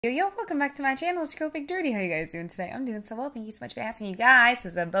Yo, welcome back to my channel. It's your girl Big Dirty. How you guys doing today? I'm doing so well. Thank you so much for asking. You guys,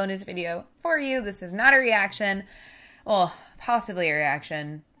 this is a bonus video for you. This is not a reaction. Well, possibly a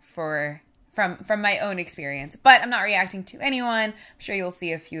reaction from my own experience, but I'm not reacting to anyone. I'm sure you'll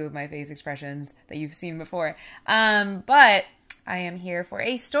see a few of my face expressions that you've seen before. But I am here for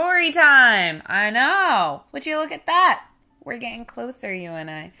a story time. I know. Would you look at that? We're getting closer, you and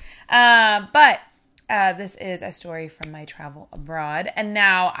I. This is a story from my travel abroad, and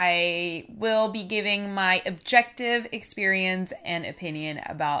now I will be giving my objective experience and opinion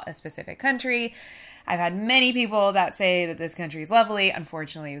about a specific country. I've had many people that say that this country is lovely.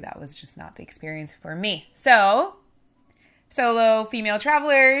 Unfortunately, that was just not the experience for me. So, solo female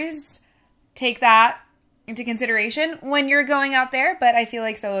travelers, take that into consideration when you're going out there, but I feel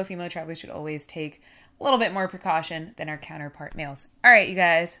like solo female travelers should always take a little bit more precaution than our counterpart males. All right, you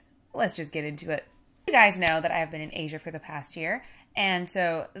guys, let's just get into it. You guys know that I have been in Asia for the past year, and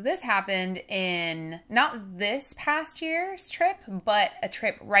so this happened in not this past year's trip, but a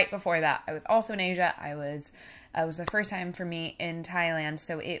trip right before that. I was also in Asia. It was the first time for me in Thailand,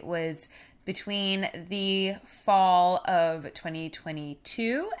 so it was between the fall of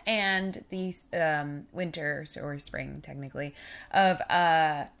 2022 and the winter or spring, technically, of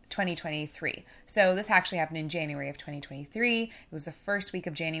 2023. So this actually happened in January of 2023. It was the first week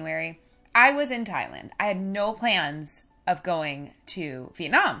of January. I was in Thailand. I had no plans of going to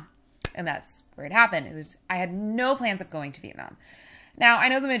Vietnam, and that's where it happened. I had no plans of going to Vietnam. Now, I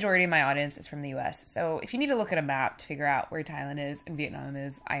know the majority of my audience is from the US, so if you need to look at a map to figure out where Thailand is and Vietnam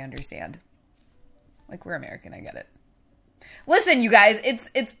is, I understand. Like, we're American, I get it. Listen, you guys,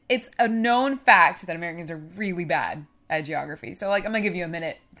 it's a known fact that Americans are really bad at geography. So, like, I'm gonna give you a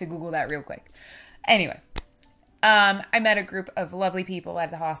minute to Google that real quick. Anyway. I met a group of lovely people at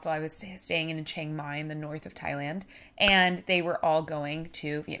the hostel I was staying in Chiang Mai in the north of Thailand, and they were all going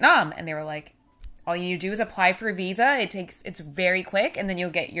to Vietnam, and they were like, all you need to do is apply for a visa. It's very quick, and then you'll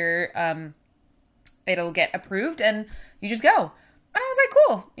get your, it'll get approved, and you just go. And I was like,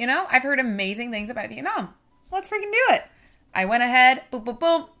 cool, you know, I've heard amazing things about Vietnam. Let's freaking do it. I went ahead, boom, boom,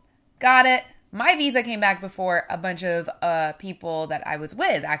 boom, got it. My visa came back before a bunch of people that I was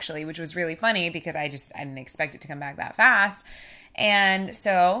with, actually, which was really funny because I didn't expect it to come back that fast. And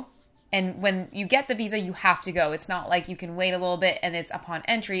when you get the visa, you have to go. It's not like you can wait a little bit and it's upon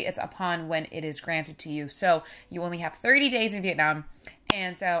entry. It's upon when it is granted to you. So you only have 30 days in Vietnam.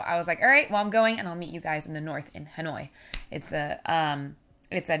 And so I was like, all right, well, I'm going and I'll meet you guys in the north in Hanoi. It's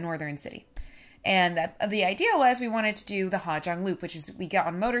a northern city. And the idea was we wanted to do the Ha Giang Loop, which is we get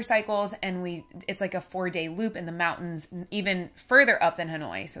on motorcycles and it's like a 4-day loop in the mountains, even further up than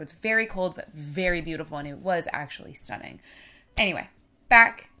Hanoi. So it's very cold, but very beautiful. And it was actually stunning. Anyway,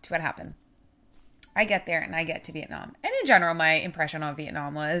 back to what happened. I get there and I get to Vietnam. And in general, my impression of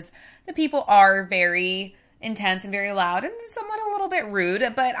Vietnam was the people are very intense and very loud and somewhat a little bit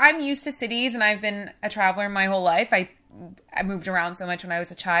rude, but I'm used to cities and I've been a traveler my whole life. I moved around so much when I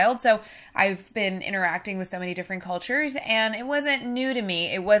was a child, so I've been interacting with so many different cultures, and it wasn't new to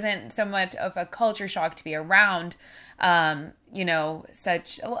me. It wasn't so much of a culture shock to be around, you know,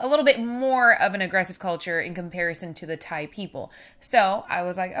 such a little bit more of an aggressive culture in comparison to the Thai people. So I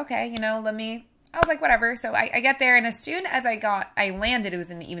was like, okay, you know, I was like, whatever. So I get there, and as soon as I landed, it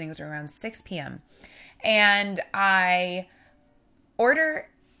was in the evening, it was around 6 p.m. And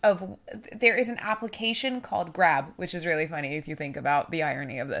there is an application called Grab, which is really funny if you think about the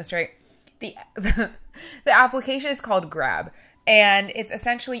irony of this, right? The application is called Grab, and it's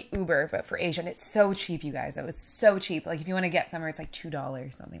essentially Uber, but for Asia. And it's so cheap, you guys. It was so cheap. Like, if you want to get somewhere, it's like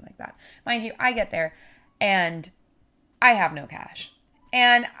 $2, something like that. Mind you, I get there, and I have no cash.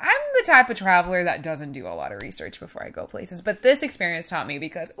 And I'm the type of traveler that doesn't do a lot of research before I go places. But this experience taught me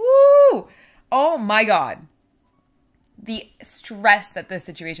because, ooh, oh my God, the stress that this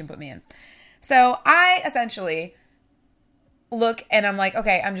situation put me in. So I essentially look and I'm like,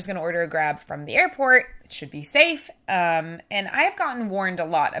 okay, I'm just going to order a Grab from the airport. It should be safe. And I've gotten warned a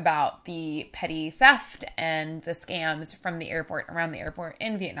lot about the petty theft and the scams from the airport, around the airport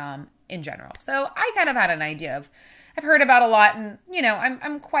in Vietnam in general. So I kind of had an idea of, I've heard about a lot and, you know,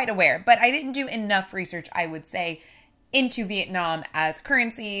 I'm quite aware, but I didn't do enough research, I would say, into Vietnam as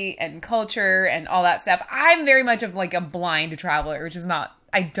currency and culture and all that stuff. I'm very much of like a blind traveler, which is not,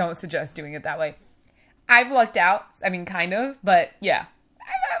 I don't suggest doing it that way. I've lucked out, I mean, kind of, but yeah,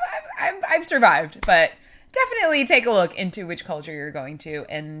 I've survived, but definitely take a look into which culture you're going to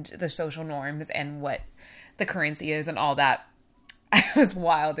and the social norms and what the currency is and all that. I was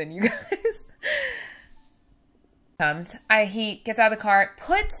wild in you guys. He gets out of the car,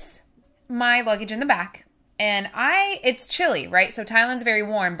 puts my luggage in the back, And it's chilly, right? So Thailand's very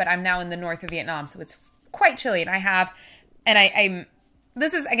warm, but I'm now in the north of Vietnam, so it's quite chilly. And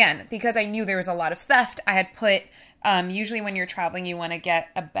this is, again, because I knew there was a lot of theft. I had put, usually when you're traveling, you want to get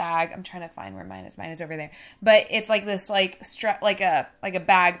a bag. I'm trying to find where mine is. Mine is over there. But it's like this, like a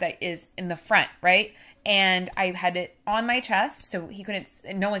bag that is in the front, right? And I had it on my chest, so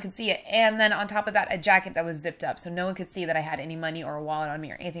no one could see it. And then on top of that, a jacket that was zipped up, so no one could see that I had any money or a wallet on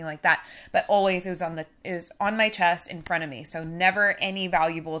me or anything like that. But always it was on my chest in front of me, so never any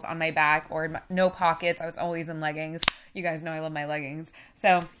valuables on my back or no pockets. I was always in leggings. You guys know I love my leggings,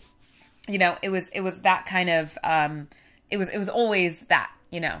 so it was that kind of it was always that,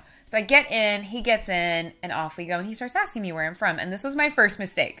 So I get in, he gets in, and off we go, and he starts asking me where I'm from, and this was my first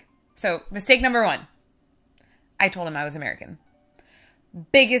mistake. So mistake number 1. I told him I was American.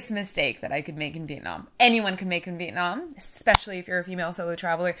 Biggest mistake that I could make in Vietnam. Anyone can make in Vietnam, especially if you're a female solo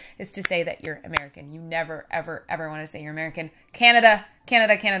traveler, is to say that you're American. You never, ever, ever want to say you're American. Canada,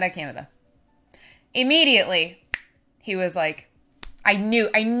 Canada, Canada, Canada. Immediately, he was like, I knew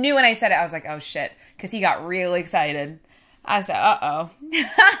when I said it, I was like, oh shit, because he got real excited. I said, uh-oh.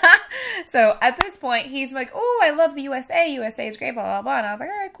 So at this point, he's like, oh, I love the USA. USA is great, blah, blah, blah. And I was like,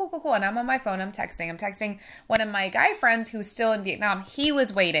 all right, cool, cool, cool. And I'm on my phone. I'm texting one of my guy friends who's still in Vietnam. He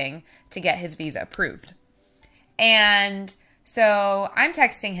was waiting to get his visa approved. And so I'm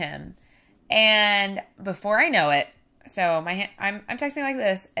texting him. And before I know it, so I'm texting like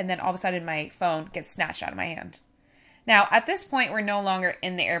this. And then all of a sudden, my phone gets snatched out of my hand. Now, at this point, we're no longer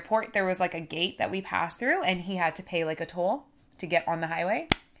in the airport. There was like a gate that we passed through, and he had to pay like a toll to get on the highway.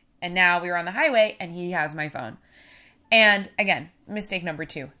 And now we were on the highway, and he has my phone. And again, mistake number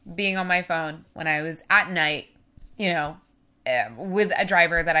 2, being on my phone when I was at night, with a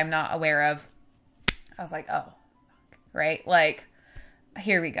driver that I'm not aware of. I was like, oh, right? Like,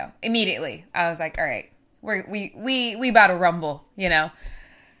 here we go. Immediately, I was like, all right, we about to rumble,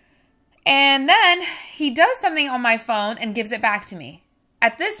 And then he does something on my phone and gives it back to me.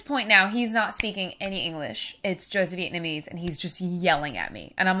 At this point now, he's not speaking any English. It's just Vietnamese, and he's just yelling at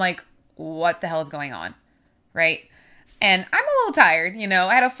me. And I'm like, what the hell is going on? Right? And I'm a little tired,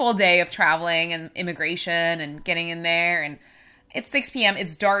 I had a full day of traveling and immigration and getting in there. And it's 6 p.m.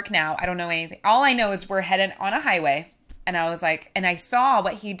 It's dark now. I don't know anything. All I know is we're headed on a highway. And I was like, and I saw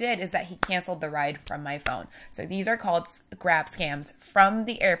what he did is that he canceled the ride from my phone. So these are called grab scams from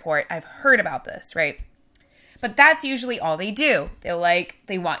the airport. I've heard about this, right? But that's usually all they do. They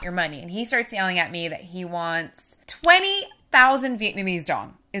want your money. And he starts yelling at me that he wants 20,000 Vietnamese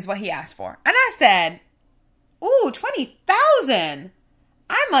dong is what he asked for. And I said, ooh, 20,000.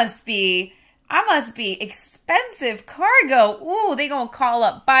 I must be expensive cargo. Ooh, they gonna call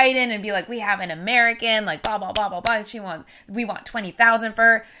up Biden and be like, we have an American, like blah, blah, blah, blah, blah. We want 20,000 for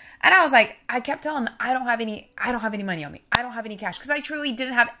her. And I was like, I kept telling him, I don't have any money on me. I don't have any cash. Cause I truly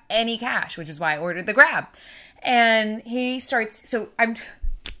didn't have any cash, which is why I ordered the Grab. And he starts, so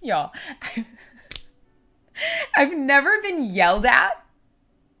y'all, I've never been yelled at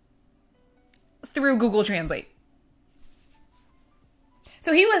through Google Translate.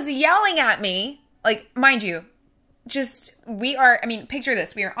 So he was yelling at me, like, mind you, picture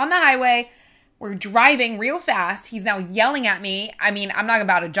this. We are on the highway. We're driving real fast. He's now yelling at me. I mean, I'm not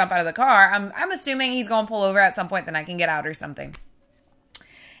about to jump out of the car. I'm assuming he's going to pull over at some point, then I can get out or something.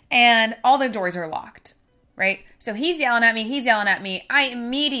 And all the doors are locked, right? So he's yelling at me.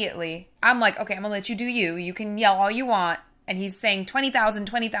 I'm like, okay, I'm going to let you do you. You can yell all you want. And he's saying 20,000,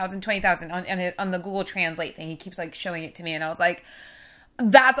 20,000, 20,000 on the Google Translate thing. He keeps like showing it to me. And I was like,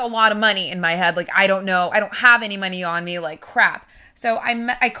 that's a lot of money in my head. Like, I don't know. I don't have any money on me. Like, crap. So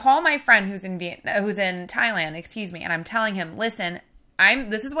I call my friend who's in Thailand, and I'm telling him, listen,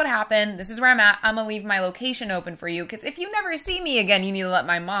 this is what happened. This is where I'm at. I'm going to leave my location open for you. Because if you never see me again, you need to let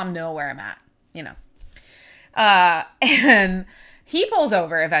my mom know where I'm at, And he pulls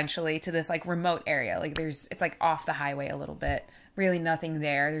over eventually to this like remote area. Like it's like off the highway a little bit. Really nothing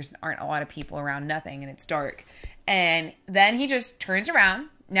there. Aren't a lot of people around, nothing. And it's dark. And then he just turns around,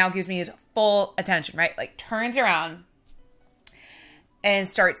 now gives me his full attention, right? Like turns around and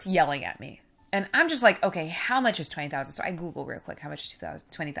starts yelling at me. And I'm just like, okay, how much is 20,000? So I Google real quick, how much is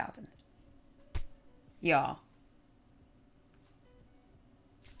 20,000? Y'all.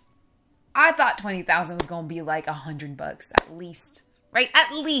 I thought 20,000 was going to be like $100 at least, right?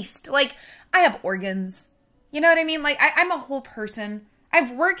 At least. Like, I have organs. You know what I mean? Like, I'm a whole person. I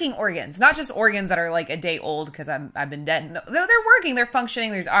have working organs, not just organs that are like a day old because I've been dead. No, they're working, they're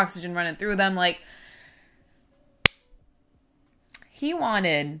functioning. There's oxygen running through them. Like, he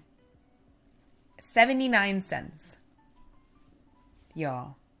wanted 79 cents.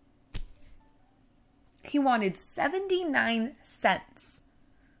 Y'all. He wanted 79 cents.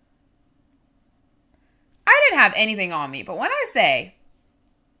 I didn't have anything on me, but when I say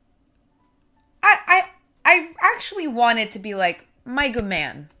I actually wanted to be like, my good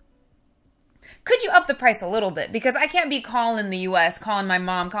man, could you up the price a little bit? Because I can't be calling the U.S., calling my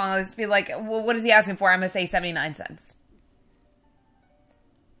mom, calling us, be like, well, what is he asking for? I'm going to say 79 cents.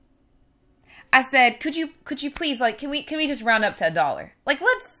 I said, could you please, like, can we just round up to $1? Like,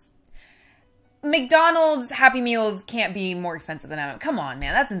 McDonald's Happy Meals can't be more expensive than that. Come on,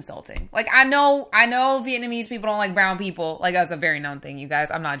 man. That's insulting. Like, I know Vietnamese people don't like brown people. Like, that's a very known thing, you guys.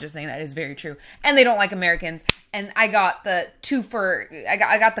 I'm not just saying that. It's very true. And they don't like Americans. And I got the I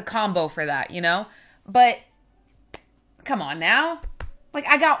got the combo for that, you know? But, come on now. Like,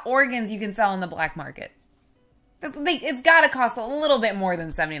 I got organs you can sell in the black market. It's got to cost a little bit more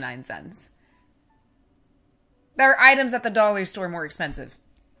than 79 cents. There are items at the dollar store more expensive.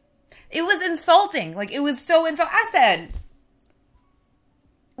 It was insulting. Like, it was so insulting. I said,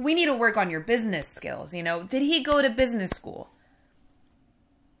 we need to work on your business skills, you know? Did he go to business school?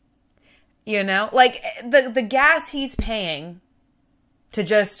 You know? Like, the gas he's paying to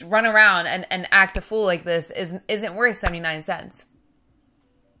just run around and act a fool like this isn't worth 79 cents.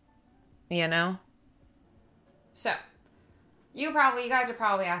 You know? So, you guys are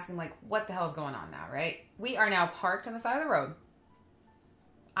probably asking, like, what the hell's going on now, right? We are now parked on the side of the road.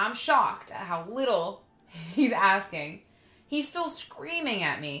 I'm shocked at how little he's asking. He's still screaming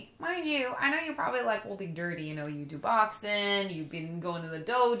at me. Mind you, I know you're probably like, well, Big Dirty, you know, you do boxing, you've been going to the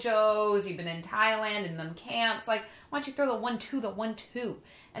dojos, you've been in Thailand in them camps. Like, why don't you throw the 1-2?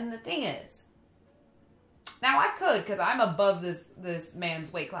 And the thing is, now I could, because I'm above this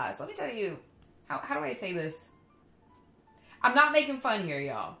man's weight class. Let me tell you, how do I say this? I'm not making fun here,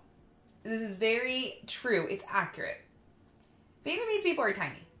 y'all. This is very true. It's accurate. Vietnamese people are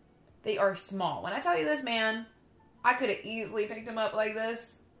tiny. They are small. When I tell you this man, I could have easily picked him up like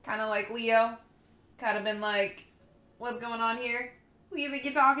this. Kind of like Leo. Kind of been like, what's going on here? Who you think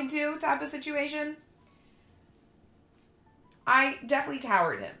you're talking to? Type of situation. I definitely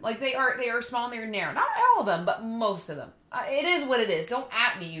towered him. Like, they are small and they're narrow. Not all of them, but most of them. It is what it is. Don't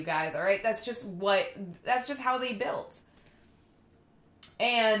at me, you guys, all right? That's just how they built.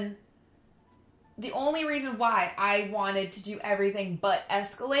 And the only reason why I wanted to do everything but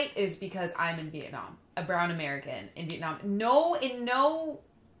escalate is because I'm in Vietnam, a brown American in Vietnam. In no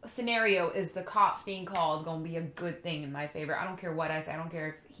scenario is the cops being called going to be a good thing in my favor. I don't care what I say. I don't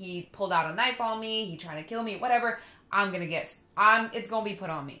care if he pulled out a knife on me, he trying to kill me, whatever. It's going to be put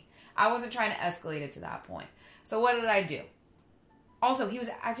on me. I wasn't trying to escalate it to that point. So what did I do? Also, he was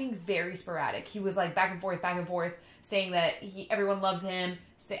acting very sporadic. He was like back and forth, saying that everyone loves him,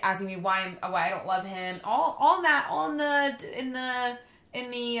 asking me why I don't love him.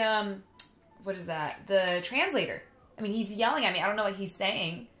 What is that? The translator. I mean, he's yelling at me. I don't know what he's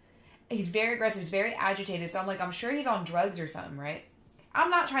saying. He's very aggressive. He's very agitated. So I'm like, I'm sure he's on drugs or something, right? I'm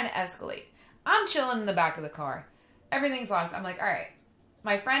not trying to escalate. I'm chilling in the back of the car. Everything's locked. I'm like, all right.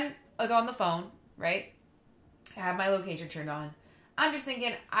 My friend was on the phone, right? I have my location turned on. I'm just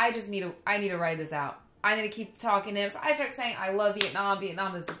thinking, I need to ride this out. I need to keep talking to him. So I start saying, I love Vietnam.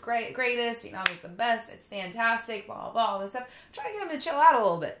 Vietnam is the greatest. Vietnam is the best. It's fantastic. Blah, blah, blah, all this stuff. Try to get him to chill out a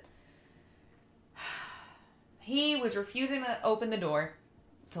little bit. He was refusing to open the door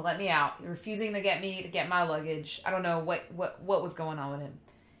to let me out. Refusing to get my luggage. I don't know what was going on with him.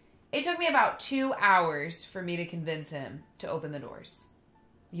 It took me about 2 hours for me to convince him to open the doors.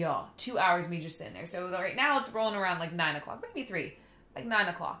 Y'all, 2 hours of me just sitting there. So right now it's rolling around like 9 o'clock. Maybe 3. Like 9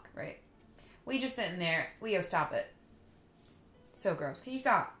 o'clock, right? We just sitting there. Leo, stop it. So gross. Can you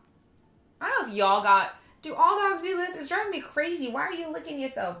stop? I don't know if y'all do all dogs do this? It's driving me crazy. Why are you licking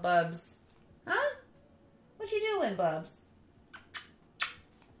yourself, Bubs? Huh? What you doing, Bubs?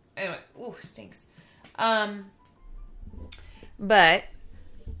 Anyway, ooh, stinks. But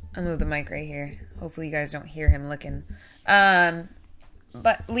I'll move the mic right here. Hopefully you guys don't hear him licking.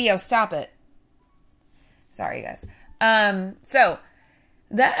 But Leo, stop it. Sorry, you guys. So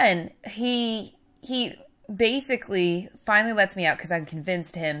then he basically finally lets me out because I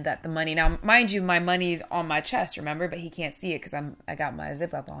convinced him that the money, now mind you, my money's on my chest, remember, but he can't see it because I got my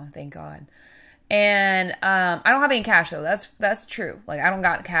zip up on, thank God. And I don't have any cash though. That's true. Like, I don't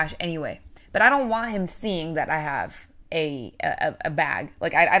got cash anyway, but I don't want him seeing that I have a bag.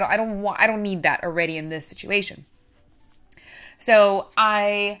 Like, I don't need that already in this situation. So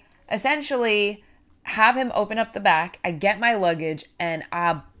I essentially have him open up the back. I get my luggage and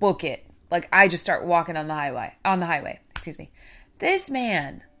I book it. Like, I just start walking on the highway. Excuse me. This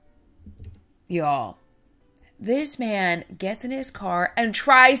man, y'all, this man gets in his car and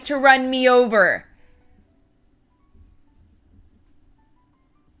tries to run me over.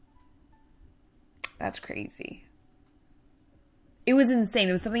 That's crazy. It was insane.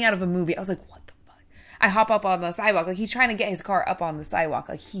 It was something out of a movie. I was like, what the fuck? I hop up on the sidewalk. Like, he's trying to get his car up on the sidewalk.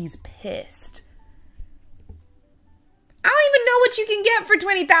 Like, he's pissed. I don't even know what you can get for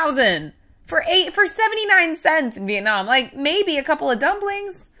 20,000 for 79 cents in Vietnam. Like, maybe a couple of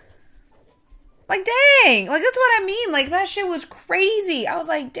dumplings. Like, dang. Like, that's what I mean. Like, that shit was crazy. I was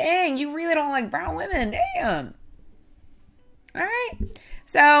like, dang, you really don't like brown women. Damn. All right.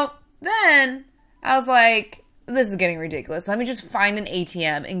 So then I was like, this is getting ridiculous. Let me just find an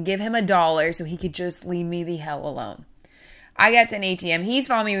ATM and give him $1 so he could just leave me the hell alone. I get to an ATM. He's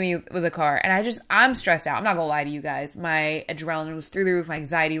following me with a car, and I'm stressed out. I'm not going to lie to you guys. My adrenaline was through the roof. My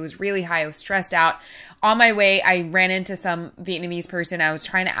anxiety was really high. I was stressed out. On my way, I ran into some Vietnamese person. I was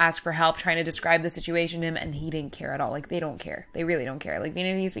trying to ask for help, trying to describe the situation to him, and he didn't care at all. Like, they don't care. They really don't care. Like,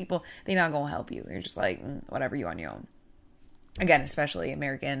 Vietnamese people, they're not going to help you. They're just like, whatever, you on your own. Again, especially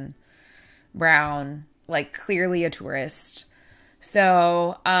American, brown, like, clearly a tourist.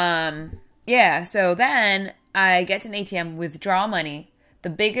 So, yeah. So then I get to an ATM, withdraw money. The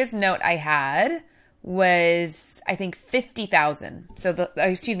biggest note I had was, I think, 50,000. So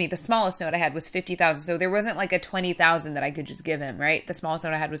the smallest note I had was 50,000. So there wasn't like a 20,000 that I could just give him, right? The smallest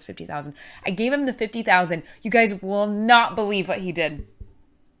note I had was 50,000. I gave him the 50,000. You guys will not believe what he did.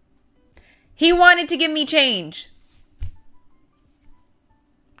 He wanted to give me change.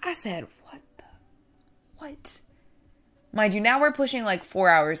 I said, what? Mind you, now we're pushing like 4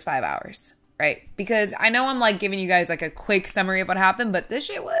 hours, 5 hours. Right? Because I know I'm like giving you guys like a quick summary of what happened, but this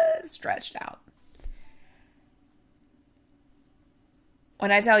shit was stretched out.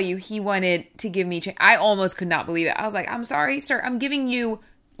 When I tell you he wanted to give me change, I almost could not believe it. I was like, I'm sorry, sir. I'm giving you're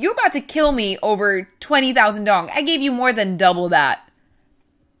about to kill me over 20,000 dong. I gave you more than double that.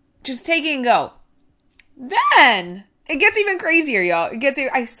 Just take it and go. Then it gets even crazier, y'all.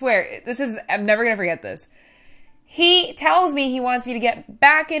 I swear, I'm never going to forget this. He tells me he wants me to get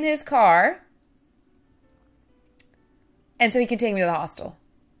back in his car, and so he can take me to the hostel.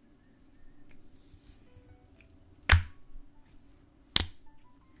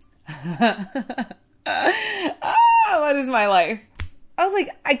 What is my life? I was like,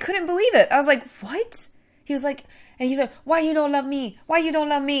 I couldn't believe it. I was like, what? He's like, why you don't love me? Why you don't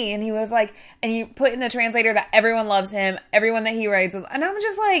love me? And he was like, and he put in the translator that everyone loves him, everyone that he rides with. And I'm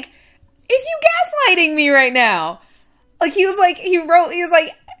just like, is you gaslighting me right now? Like, he was like,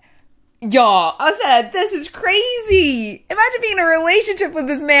 y'all, I said, this is crazy. Imagine being in a relationship with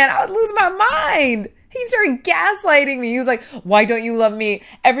this man. I would lose my mind. He started gaslighting me. He was like, why don't you love me?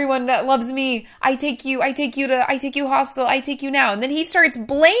 Everyone that loves me, I take you hostel, I take you now. And then he starts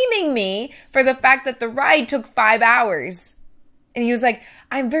blaming me for the fact that the ride took 5 hours. And he was like,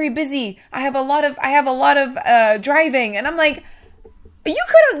 I'm very busy. I have a lot of driving. And I'm like, you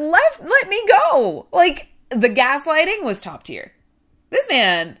could have let me go. Like, the gaslighting was top tier. This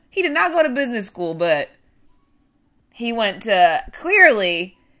man, he did not go to business school, but he went to,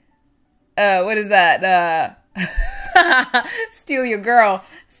 clearly, what is that? Steal your girl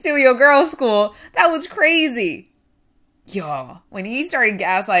school. That was crazy. Y'all, when he started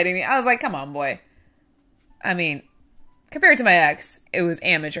gaslighting me, I was like, come on, boy. I mean, compared to my ex, it was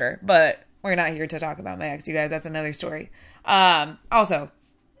amateur, but we're not here to talk about my ex, you guys. That's another story. Also,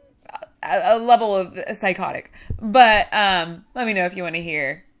 a level of psychotic. But let me know if you want to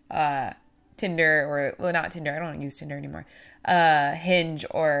hear Tinder or, well, not Tinder. I don't use Tinder anymore. Hinge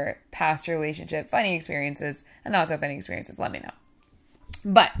or past relationship, funny experiences and not so funny experiences. Let me know.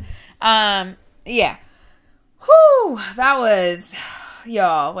 But yeah. Whew, that was,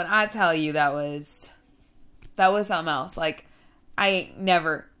 y'all, when I tell you that was something else. Like, I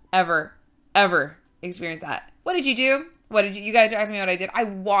never, ever, ever experienced that. What did you do? You guys are asking me what I did. I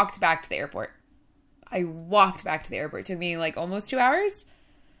walked back to the airport. It took me like almost 2 hours.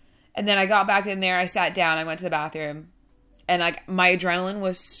 And then I got back in there. I sat down. I went to the bathroom. And like, my adrenaline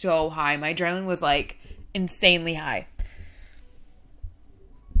was so high. My adrenaline was like insanely high.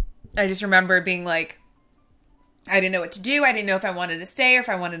 I just remember being like, I didn't know what to do. I didn't know if I wanted to stay or if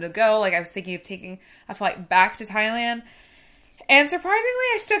I wanted to go. Like, I was thinking of taking a flight back to Thailand. And surprisingly,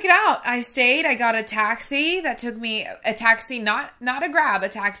 I stuck it out. I stayed. I got a taxi that took me, not a Grab, a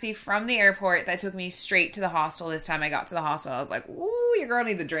taxi from the airport that took me straight to the hostel. This time I got to the hostel. I was like, ooh, your girl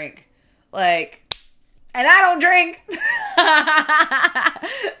needs a drink. Like, and I don't drink.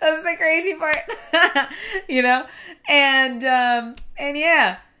 That's the crazy part. You know? And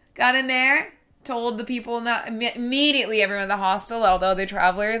yeah, got in there. Told the people, not immediately everyone in the hostel, although they're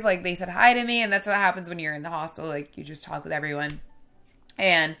travelers, like, they said hi to me, and that's what happens when you're in the hostel. Like, you just talk with everyone.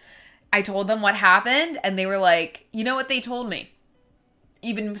 And I told them what happened, and they were like, you know what they told me?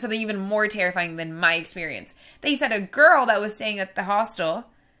 something even more terrifying than my experience. They said a girl that was staying at the hostel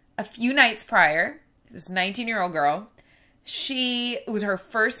a few nights prior, this 19-year-old girl, it was her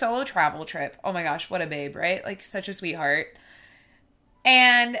first solo travel trip. Oh my gosh, what a babe, right? Like such a sweetheart.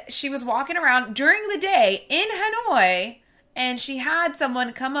 And she was walking around during the day in Hanoi, and she had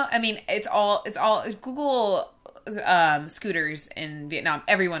someone come up. I mean, it's all Google scooters in Vietnam.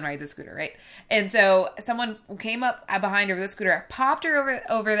 Everyone rides a scooter, right? And so someone came up behind her with a scooter, popped her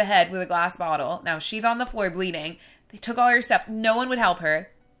over the head with a glass bottle. Now she's on the floor bleeding. They took all her stuff. No one would help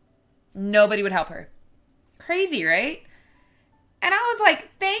her. Nobody would help her. Crazy, right? And I was like,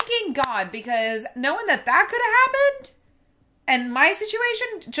 thanking God, because knowing that could have happened, and my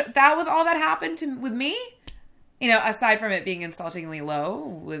situation, that was all that happened with me. You know, aside from it being insultingly low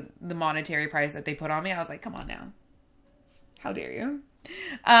with the monetary price that they put on me, I was like, come on now. How dare you?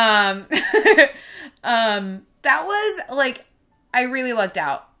 That was like, I really lucked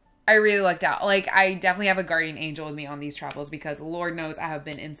out. Like, I definitely have a guardian angel with me on these travels because Lord knows I have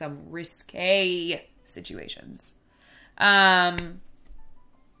been in some risque situations.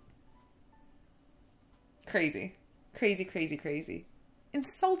 Crazy.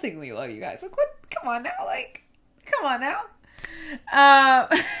 Insultingly low, you guys. Like, what? Come on now. Like, come on now.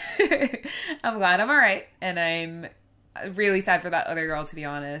 I'm glad I'm all right. And I'm really sad for that other girl, to be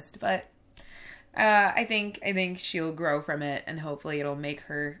honest. But I think she'll grow from it, and hopefully it'll make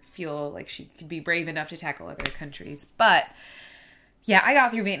her feel like she could be brave enough to tackle other countries. But yeah, I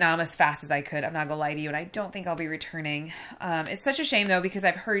got through Vietnam as fast as I could. I'm not gonna lie to you, and I don't think I'll be returning. It's such a shame though, because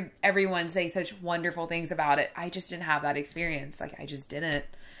I've heard everyone say such wonderful things about it. I just didn't have that experience. Like, I just didn't.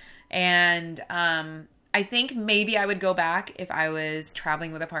 And I think maybe I would go back if I was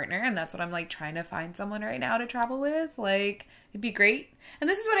traveling with a partner, and that's what I'm like trying to find someone right now to travel with. Like, it'd be great. And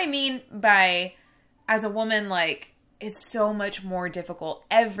this is what I mean by, as a woman, like, it's so much more difficult.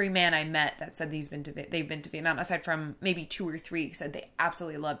 Every man I met that said they've been to Vietnam, aside from maybe 2 or 3, said they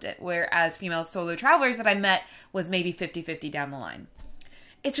absolutely loved it. Whereas female solo travelers that I met was maybe 50-50 down the line.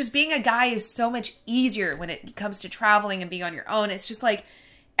 It's just, being a guy is so much easier when it comes to traveling and being on your own. It's just like,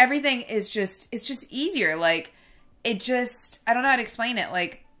 everything is just, it's just easier. Like, it just, I don't know how to explain it.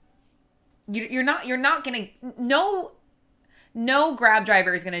 Like, you're not gonna, no Grab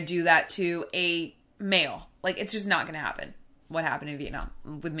driver is gonna do that to a male. Like, it's just not going to happen. What happened in Vietnam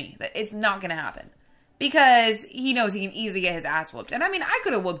with me. It's not going to happen. Because he knows he can easily get his ass whooped. And I mean, I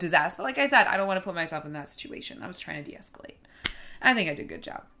could have whooped his ass. But like I said, I don't want to put myself in that situation. I was trying to de-escalate. I think I did a good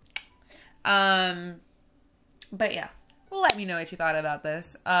job. But yeah. Let me know what you thought about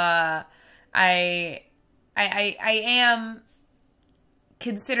this. I am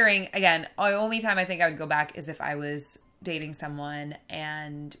considering, again, the only time I think I would go back is if I was dating someone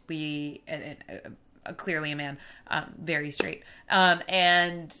and clearly a man, very straight,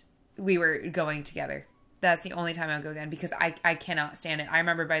 and we were going together. That's the only time I would go again, because I cannot stand it. I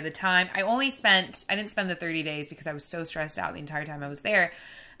remember by the time I didn't spend the 30 days because I was so stressed out the entire time I was there.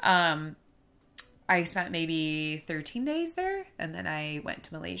 I spent maybe 13 days there, and then I went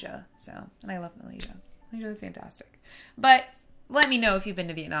to Malaysia. And I love Malaysia. Malaysia was fantastic. But let me know if you've been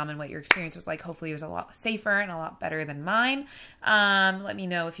to Vietnam and what your experience was like. Hopefully it was a lot safer and a lot better than mine. Let me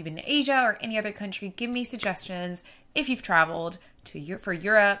know if you've been to Asia or any other country. Give me suggestions if you've traveled for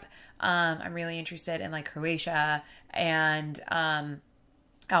Europe. I'm really interested in like Croatia and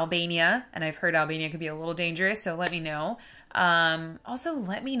Albania. And I've heard Albania could be a little dangerous, so let me know. Also,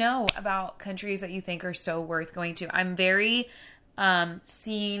 let me know about countries that you think are so worth going to. I'm very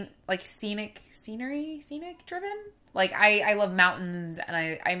scenic driven. Like, I love mountains,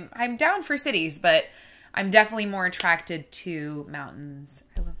 and I'm down for cities, but I'm definitely more attracted to mountains.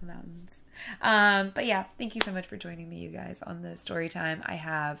 I love the mountains. But yeah, thank you so much for joining me, you guys, on this story time. I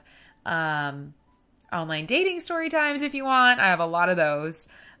have online dating story times if you want. I have a lot of those.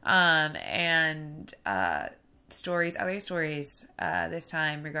 And other stories this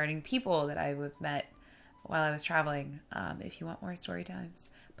time regarding people that I have met while I was traveling, if you want more story times.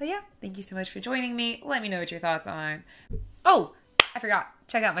 But yeah, thank you so much for joining me. Let me know what your thoughts are. Oh, I forgot.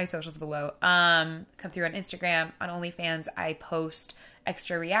 Check out my socials below. Come through on Instagram. On OnlyFans, I post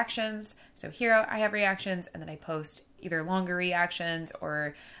extra reactions. So here I have reactions, and then I post either longer reactions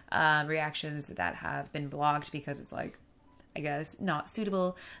or reactions that have been blocked because it's like, I guess, not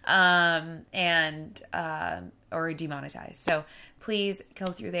suitable, or demonetized. So please go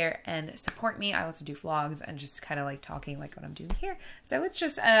through there and support me. I also do vlogs and just kind of like talking like what I'm doing here. So it's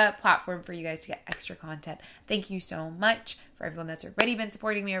just a platform for you guys to get extra content. Thank you so much for everyone that's already been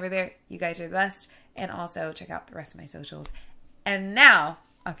supporting me over there. You guys are the best. And also check out the rest of my socials. And now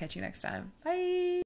I'll catch you next time. Bye.